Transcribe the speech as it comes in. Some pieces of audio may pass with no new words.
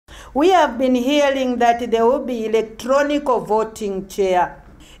We have been hearing that there will be electronic voting, Chair.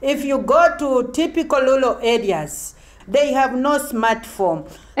 If you go to typical rural areas, they have no smartphone.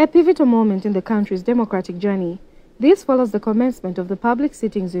 A pivotal moment in the country's democratic journey. This follows the commencement of the public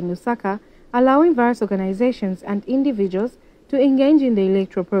sittings in Lusaka, allowing various organizations and individuals to engage in the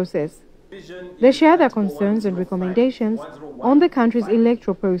electoral process. They share their concerns and recommendations on the country's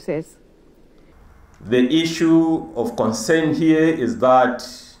electoral process. The issue of concern here is that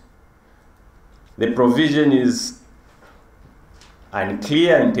the provision is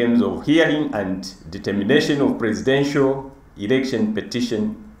unclear in terms of hearing and determination of presidential election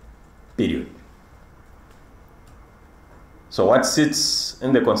petition period. So what sits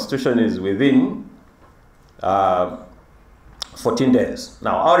in the Constitution is within 14 days.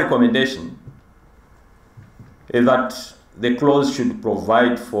 Now, our recommendation is that the clause should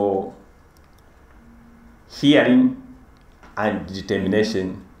provide for hearing and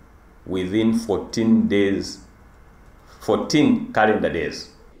determination within 14 days, 14 calendar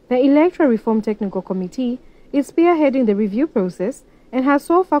days. The Electoral Reform Technical Committee is spearheading the review process and has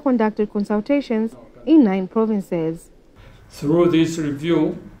so far conducted consultations in 9 provinces. Through this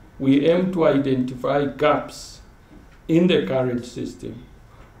review, we aim to identify gaps in the current system,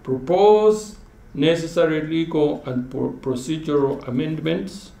 propose necessary legal and procedural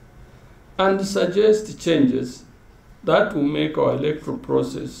amendments, and suggest changes that will make our electoral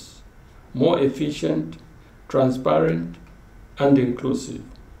process more efficient, transparent, and inclusive.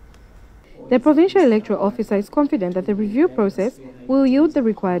 The Provincial Electoral Officer is confident that the review process will yield the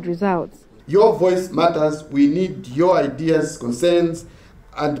required results. Your voice matters. We need your ideas, concerns,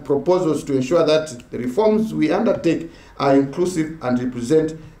 and proposals to ensure that the reforms we undertake are inclusive and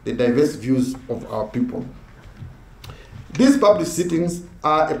represent the diverse views of our people. These public sittings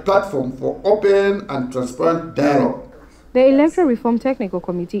are a platform for open and transparent dialogue. The Electoral Reform Technical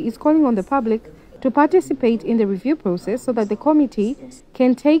Committee is calling on the public to participate in the review process so that the committee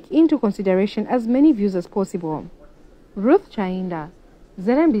can take into consideration as many views as possible. Ruth Chainda,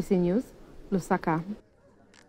 ZNBC News, Lusaka.